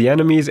into the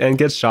enemies and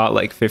gets shot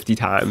like 50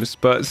 times,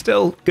 but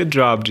still, good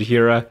job,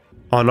 Jaheira.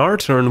 On our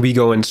turn, we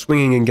go in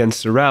swinging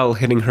against Sorel,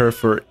 hitting her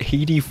for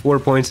 84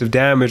 points of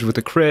damage with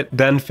a crit,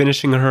 then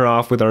finishing her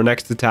off with our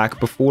next attack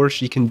before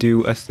she can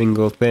do a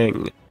single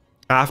thing.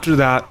 After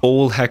that,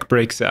 all heck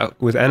breaks out,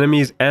 with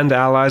enemies and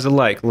allies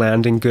alike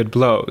landing good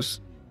blows.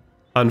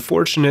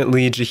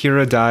 Unfortunately,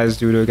 Jaheira dies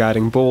due to a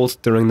guiding bolt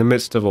during the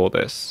midst of all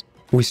this.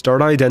 We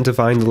start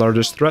identifying the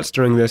largest threats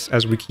during this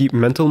as we keep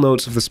mental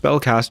notes of the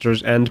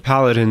spellcasters and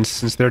paladins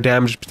since their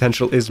damage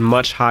potential is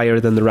much higher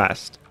than the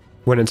rest.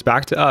 When it's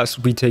back to us,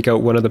 we take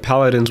out one of the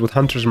paladins with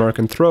Hunter's Mark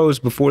and throws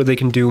before they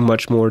can do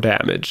much more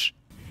damage.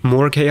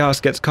 More chaos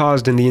gets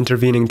caused in the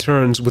intervening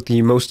turns, with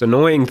the most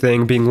annoying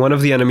thing being one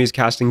of the enemies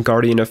casting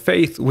Guardian of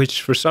Faith,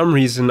 which for some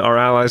reason our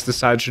allies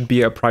decide should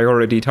be a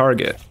priority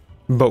target.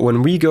 But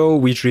when we go,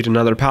 we treat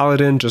another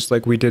paladin just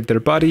like we did their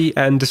buddy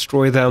and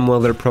destroy them while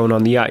they're prone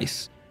on the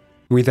ice.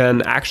 We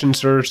then action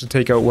surge to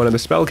take out one of the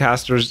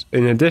spellcasters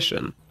in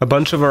addition. A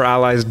bunch of our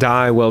allies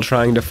die while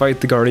trying to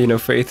fight the Guardian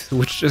of Faith,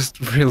 which just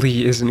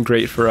really isn't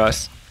great for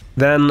us.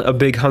 Then a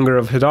big Hunger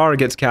of Hadar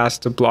gets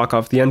cast to block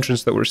off the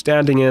entrance that we're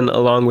standing in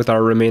along with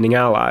our remaining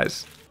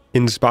allies.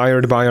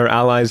 Inspired by our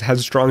allies'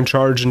 headstrong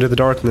charge into the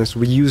darkness,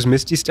 we use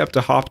Misty Step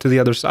to hop to the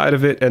other side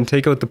of it and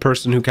take out the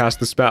person who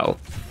cast the spell.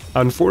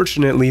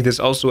 Unfortunately, this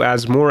also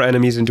adds more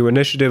enemies into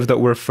initiative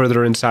that were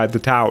further inside the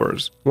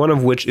towers, one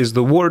of which is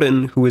the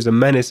Warden, who is a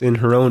menace in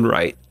her own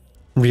right.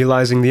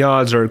 Realizing the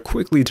odds are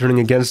quickly turning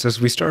against us,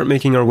 we start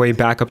making our way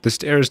back up the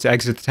stairs to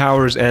exit the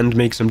towers and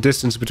make some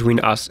distance between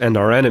us and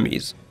our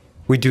enemies.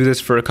 We do this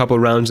for a couple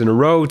rounds in a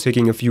row,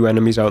 taking a few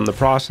enemies out in the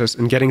process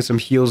and getting some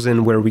heals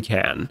in where we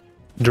can.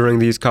 During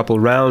these couple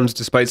rounds,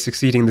 despite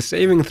succeeding the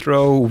saving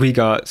throw, we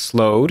got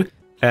slowed,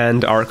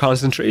 and our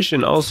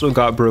concentration also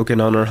got broken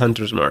on our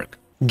Hunter's Mark.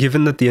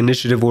 Given that the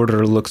initiative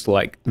order looks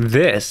like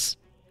this,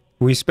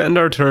 we spend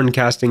our turn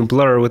casting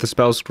Blur with a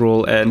spell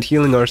scroll and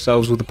healing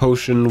ourselves with a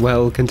potion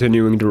while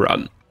continuing to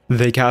run.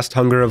 They cast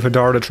Hunger of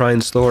Hadar to try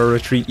and slow our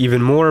retreat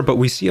even more, but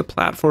we see a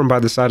platform by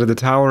the side of the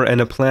tower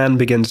and a plan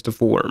begins to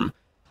form.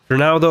 For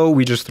now though,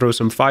 we just throw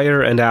some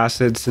fire and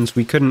acid since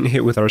we couldn't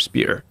hit with our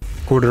spear.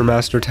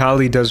 Quartermaster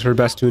Tally does her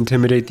best to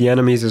intimidate the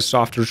enemies as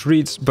Soft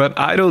retreats, but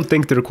I don't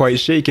think they're quite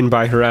shaken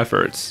by her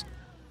efforts.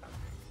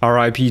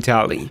 R.I.P.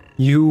 Tally,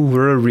 you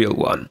were a real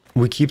one.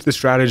 We keep the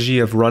strategy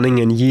of running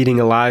and yeeting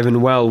alive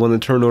and well when the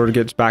turn order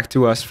gets back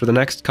to us for the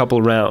next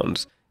couple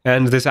rounds,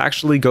 and this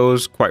actually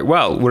goes quite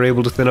well. We're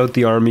able to thin out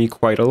the army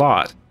quite a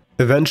lot.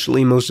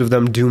 Eventually, most of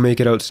them do make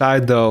it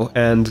outside though,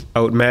 and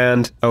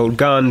outmanned,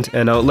 outgunned,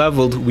 and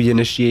outleveled, we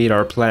initiate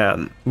our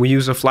plan. We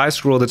use a fly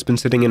scroll that's been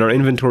sitting in our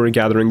inventory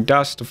gathering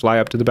dust to fly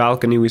up to the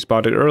balcony we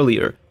spotted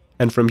earlier,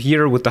 and from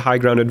here, with the high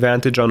ground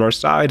advantage on our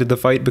side, the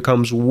fight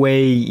becomes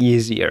way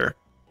easier.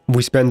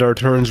 We spend our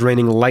turns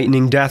raining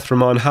lightning death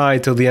from on high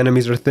till the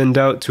enemies are thinned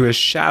out to a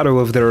shadow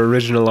of their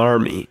original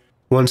army.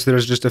 Once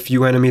there's just a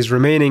few enemies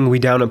remaining, we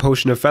down a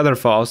potion of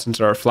Featherfall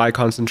since our fly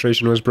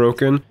concentration was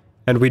broken,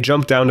 and we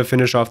jump down to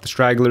finish off the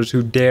stragglers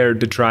who dared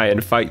to try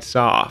and fight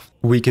soft.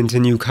 We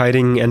continue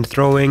kiting and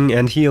throwing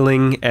and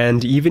healing,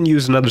 and even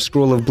use another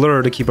scroll of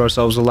Blur to keep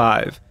ourselves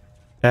alive.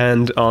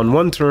 And on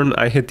one turn,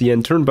 I hit the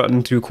end turn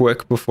button too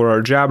quick before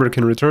our jabber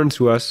can return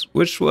to us,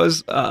 which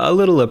was a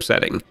little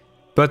upsetting.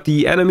 But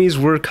the enemies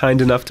were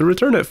kind enough to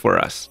return it for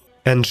us.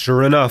 And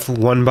sure enough,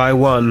 one by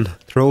one,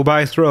 throw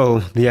by throw,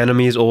 the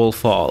enemies all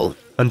fall,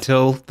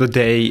 until the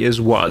day is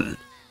won.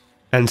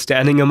 And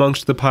standing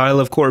amongst the pile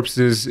of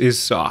corpses is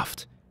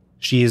Soft.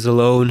 She is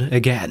alone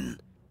again.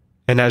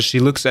 And as she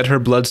looks at her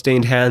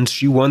bloodstained hands,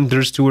 she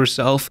wonders to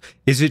herself,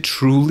 is it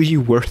truly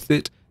worth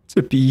it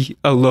to be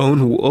a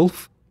lone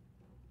wolf?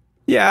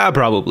 Yeah,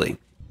 probably.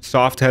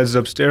 Soft heads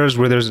upstairs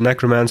where there's a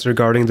necromancer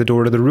guarding the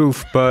door to the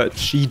roof, but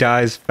she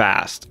dies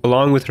fast,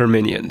 along with her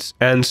minions,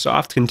 and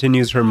Soft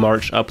continues her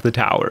march up the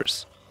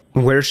towers,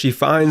 where she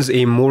finds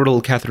a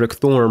mortal Ketheric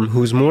Thorm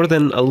who's more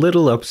than a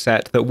little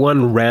upset that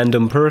one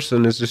random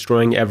person is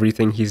destroying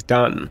everything he's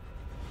done.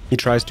 He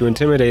tries to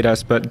intimidate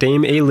us, but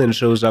Dame Aelin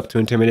shows up to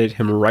intimidate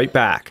him right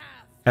back,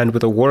 and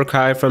with a war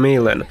cry from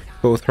Aelin,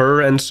 both her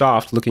and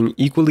Soft looking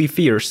equally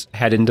fierce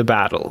head into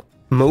battle.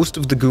 Most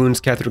of the goons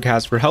Ketheric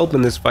has for help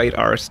in this fight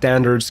are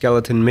standard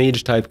skeleton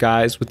mage type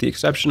guys, with the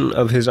exception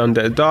of his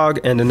undead dog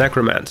and a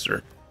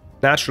necromancer.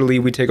 Naturally,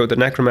 we take out the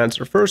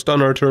necromancer first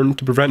on our turn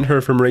to prevent her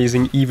from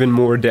raising even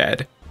more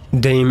dead.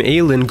 Dame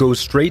Aelin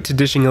goes straight to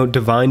dishing out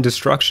divine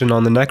destruction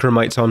on the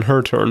necromites on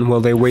her turn while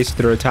they waste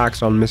their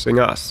attacks on missing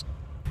us.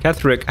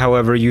 Ketheric,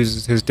 however,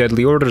 uses his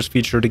Deadly Orders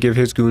feature to give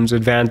his goons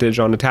advantage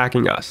on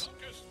attacking us.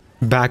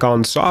 Back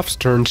on Soft's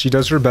turn, she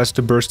does her best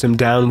to burst him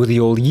down with the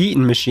old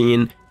yeetin'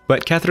 machine,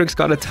 but Ketheric's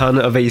got a ton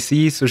of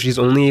AC, so she's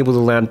only able to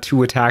land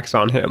 2 attacks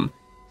on him.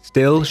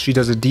 Still, she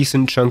does a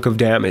decent chunk of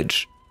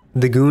damage.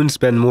 The goons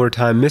spend more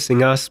time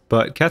missing us,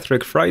 but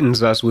Ketheric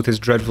frightens us with his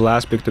Dreadful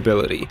Aspect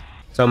ability.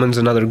 Summons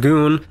another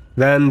goon,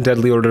 then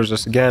deadly orders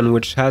us again,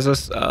 which has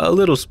us a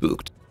little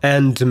spooked.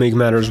 And to make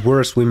matters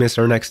worse, we miss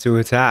our next 2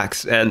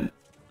 attacks, and...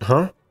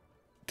 Huh?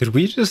 Did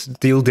we just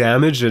deal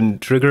damage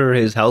and trigger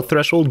his health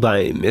threshold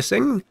by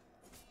missing?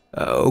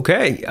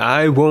 Okay,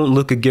 I won't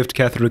look a gift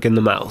Ketheric in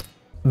the mouth.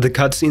 The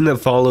cutscene that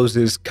follows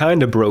is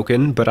kinda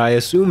broken, but I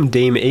assume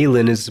Dame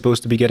Aelin is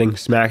supposed to be getting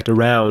smacked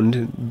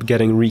around,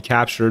 getting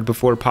recaptured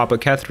before Papa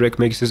Ketheric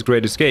makes his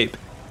great escape.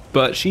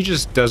 But she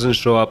just doesn't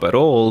show up at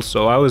all,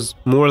 so I was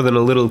more than a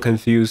little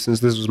confused since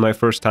this was my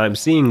first time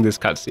seeing this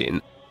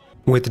cutscene.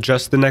 With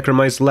just the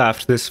Necromites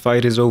left, this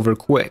fight is over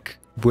quick,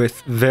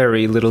 with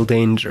very little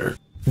danger.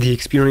 The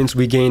experience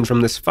we gained from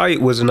this fight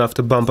was enough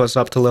to bump us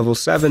up to level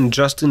 7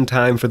 just in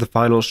time for the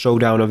final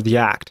showdown of the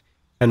act.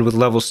 And with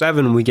level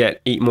 7 we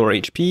get 8 more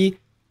HP,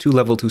 2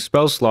 level 2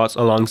 spell slots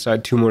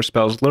alongside 2 more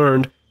spells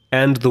learned,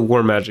 and the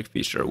War Magic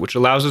feature, which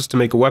allows us to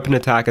make a weapon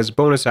attack as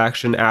bonus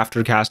action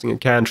after casting a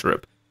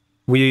cantrip.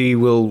 We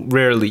will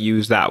rarely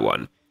use that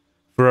one.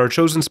 For our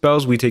chosen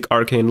spells we take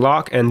Arcane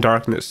Lock and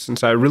Darkness,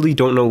 since I really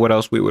don't know what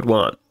else we would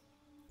want.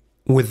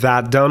 With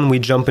that done, we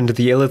jump into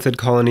the Illithid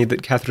colony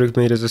that Ketheric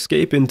made his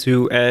escape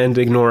into and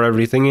ignore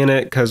everything in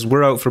it, cause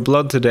we're out for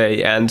blood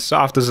today, and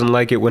Soft doesn't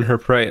like it when her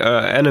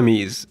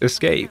enemies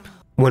escape.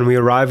 When we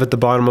arrive at the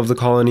bottom of the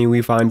colony,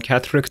 we find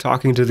Ketheric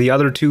talking to the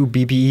other 2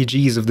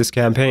 BBEGs of this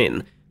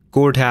campaign,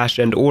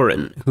 Gortash and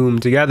Orin, whom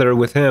together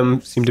with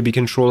him seem to be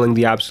controlling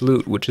the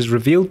Absolute, which is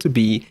revealed to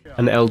be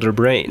an Elder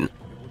Brain,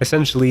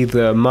 essentially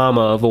the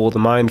mama of all the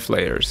Mind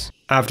Flayers.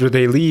 After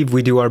they leave,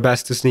 we do our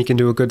best to sneak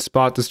into a good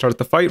spot to start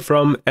the fight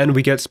from, and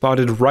we get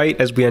spotted right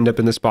as we end up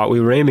in the spot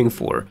we were aiming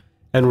for.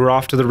 And we're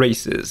off to the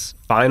races.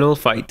 Final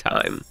fight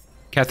time.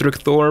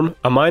 Ketheric Thorm,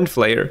 a Mind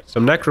Flayer,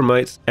 some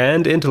Necromites,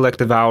 and Intellect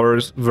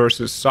Devourers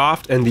versus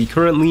Soft and the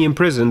currently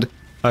imprisoned,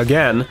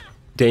 again,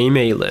 Dame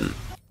Aelin.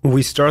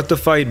 We start the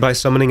fight by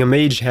summoning a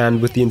Mage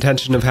Hand with the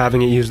intention of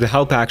having it use the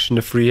help action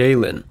to free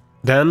Aelin.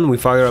 Then, we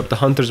fire up the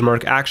Hunter's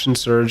Mark Action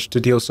Surge to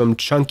deal some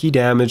chunky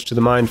damage to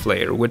the Mind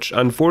Flayer, which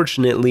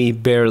unfortunately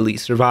barely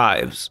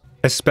survives.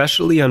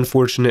 Especially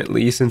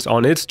unfortunately since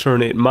on its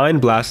turn it Mind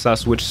Blasts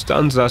us, which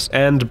stuns us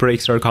and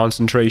breaks our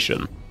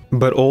concentration.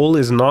 But all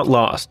is not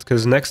lost,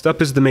 cause next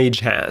up is the Mage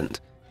Hand.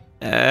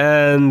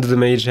 And the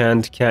Mage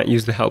Hand can't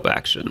use the help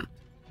action.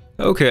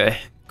 Okay,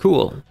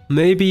 cool.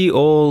 Maybe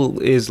all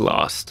is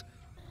lost.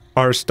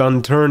 Our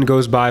stun turn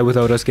goes by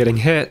without us getting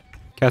hit.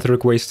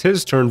 Ketheric wastes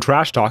his turn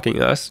trash-talking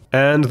us,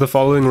 and the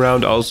following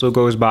round also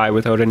goes by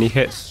without any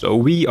hits, so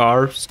we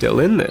are still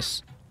in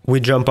this. We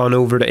jump on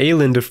over to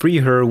Aelin to free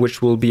her,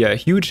 which will be a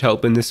huge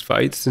help in this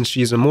fight since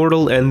she's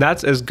immortal, and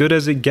that's as good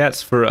as it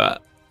gets for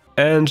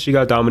and she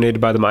got dominated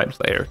by the Mind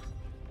Flayer.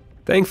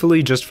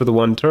 Thankfully just for the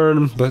one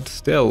turn, but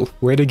still,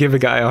 way to give a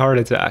guy a heart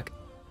attack.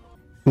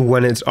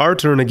 When it's our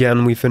turn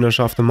again, we finish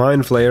off the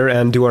Mind Flayer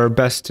and do our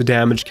best to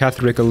damage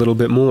Ketheric a little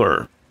bit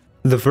more.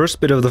 The first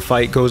bit of the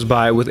fight goes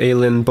by with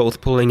Aelin both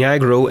pulling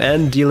aggro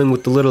and dealing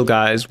with the little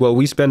guys, while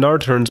we spend our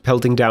turns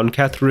pelting down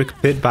Ketheric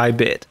bit by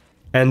bit,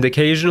 and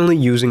occasionally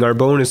using our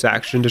bonus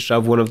action to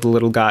shove one of the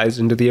little guys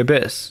into the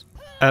abyss.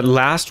 At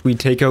last we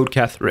take out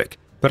Ketheric,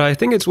 but I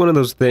think it's one of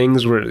those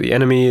things where the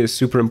enemy is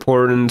super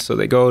important, so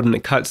they go out in a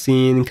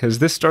cutscene, cause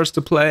this starts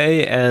to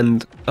play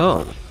and...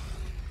 Oh,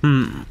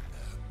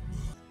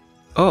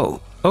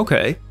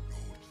 okay.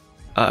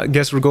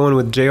 Guess we're going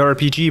with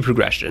JRPG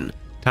progression.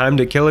 Time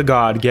to kill a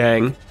god,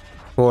 gang.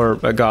 Or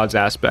a god's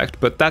aspect,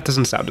 but that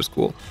doesn't sound as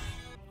cool.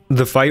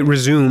 The fight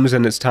resumes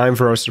and it's time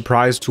for our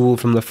surprise tool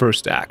from the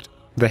first act,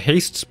 the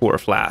Haste Spore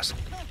Flask,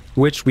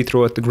 which we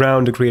throw at the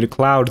ground to create a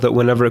cloud that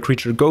whenever a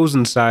creature goes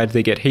inside,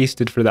 they get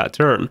hasted for that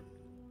turn.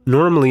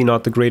 Normally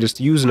not the greatest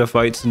to use in a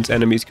fight since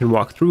enemies can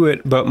walk through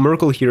it, but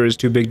Merkel here is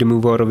too big to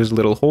move out of his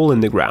little hole in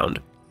the ground,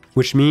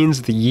 which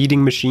means the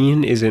yeeting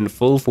machine is in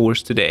full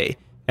force today,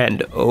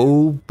 and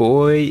oh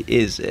boy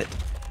is it.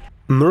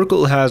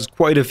 Merkel has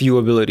quite a few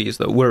abilities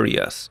that worry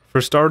us. For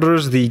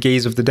starters, the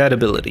Gaze of the Dead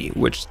ability,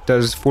 which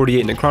does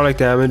 48 necrotic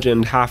damage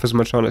and half as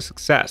much on a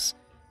success.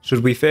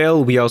 Should we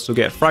fail, we also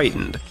get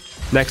frightened.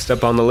 Next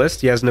up on the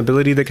list, he has an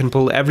ability that can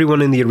pull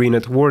everyone in the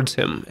arena towards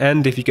him,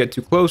 and if you get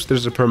too close,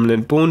 there's a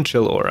permanent Bone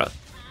Chill aura.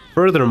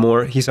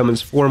 Furthermore, he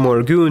summons 4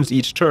 more goons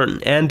each turn,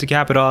 and to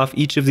cap it off,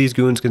 each of these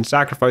goons can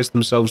sacrifice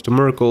themselves to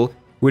Merkel,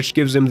 which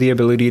gives him the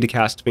ability to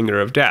cast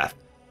Finger of Death,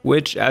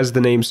 which, as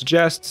the name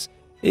suggests,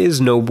 is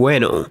no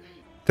bueno.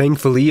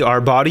 Thankfully,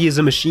 our body is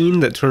a machine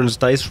that turns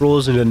dice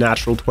rolls into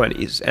natural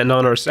 20s, and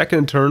on our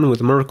second turn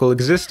with Merkel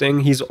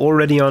existing, he's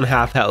already on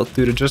half health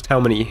due to just how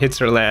many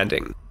hits are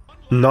landing.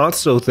 Not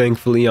so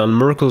thankfully, on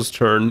Merkel's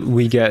turn,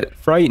 we get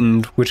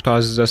frightened, which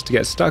causes us to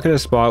get stuck in a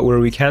spot where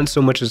we can't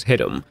so much as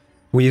hit him.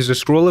 We use a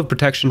Scroll of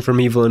Protection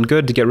from Evil and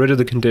Good to get rid of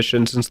the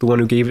condition since the one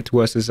who gave it to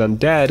us is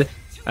undead,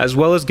 as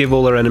well as give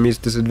all our enemies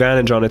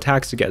disadvantage on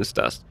attacks against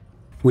us.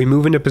 We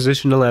move into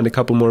position to land a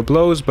couple more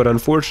blows, but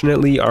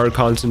unfortunately our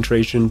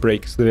concentration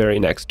breaks the very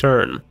next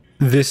turn.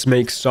 This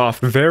makes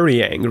Soft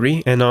very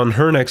angry, and on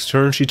her next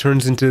turn she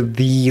turns into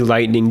the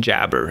lightning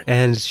jabber,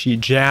 and she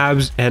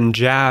jabs and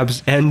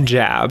jabs and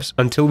jabs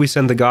until we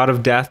send the god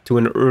of death to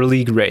an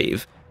early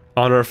grave.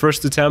 On our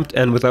first attempt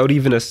and without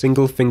even a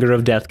single finger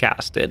of death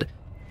casted.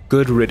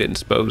 Good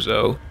riddance,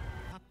 bozo.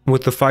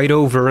 With the fight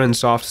over and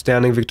Soft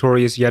standing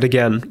victorious yet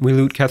again, we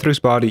loot Kethric's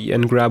body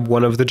and grab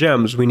one of the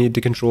gems we need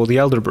to control the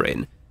Elder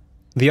Brain,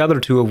 the other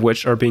two of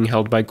which are being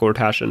held by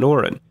Gortash and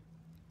Orin,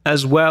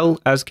 as well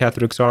as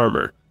Kethric's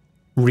armor,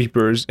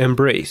 Reaper's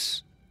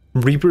Embrace.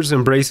 Reaper's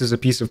Embrace is a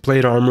piece of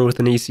plate armor with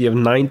an AC of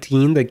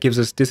 19 that gives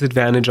us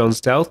disadvantage on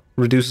stealth,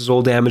 reduces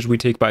all damage we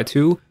take by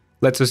 2,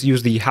 lets us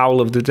use the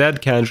Howl of the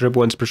Dead cantrip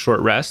once per short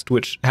rest,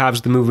 which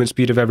halves the movement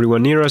speed of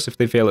everyone near us if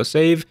they fail a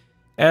save,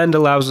 and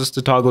allows us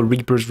to toggle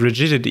Reaper's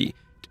Rigidity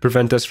to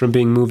prevent us from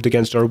being moved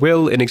against our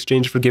will in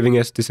exchange for giving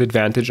us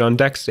disadvantage on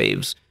dex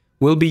saves.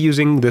 We'll be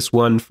using this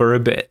one for a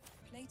bit.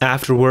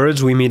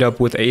 Afterwards, we meet up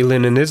with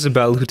Aelin and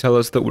Isabel, who tell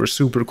us that we're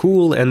super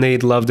cool and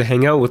they'd love to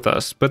hang out with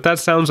us, but that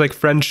sounds like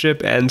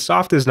friendship and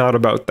Soft is not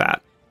about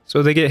that.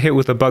 So they get hit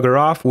with a bugger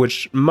off,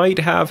 which might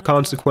have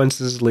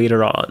consequences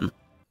later on.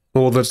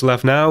 All that's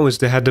left now is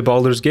to head to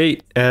Baldur's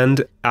Gate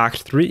and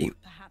Act 3.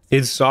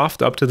 Is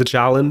Soft up to the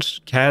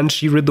challenge? Can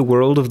she rid the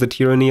world of the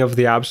tyranny of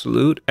the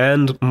Absolute?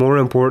 And more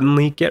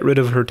importantly, get rid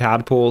of her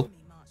tadpole?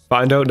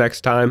 Find out next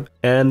time,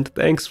 and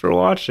thanks for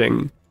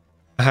watching.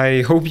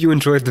 I hope you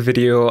enjoyed the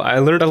video. I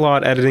learned a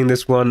lot editing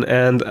this one,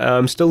 and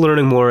I'm still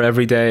learning more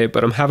every day,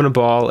 but I'm having a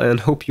ball,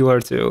 and hope you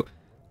are too.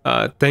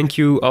 Thank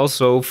you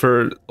also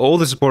for all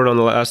the support on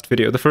the last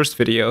video, the first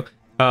video.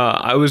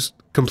 I was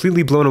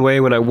completely blown away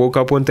when I woke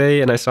up one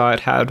day and I saw it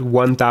had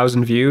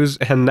 1,000 views,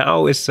 and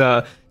now it's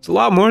a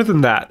lot more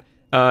than that.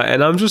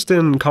 And I'm just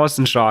in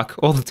constant shock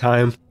all the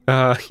time.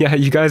 Yeah,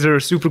 you guys are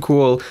super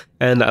cool,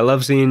 and I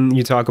love seeing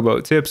you talk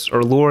about tips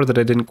or lore that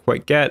I didn't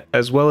quite get,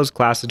 as well as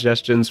class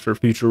suggestions for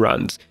future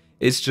runs.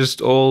 It's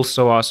just all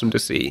so awesome to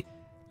see.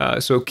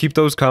 So keep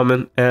those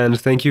coming, and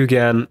thank you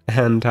again,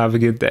 and have a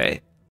good day.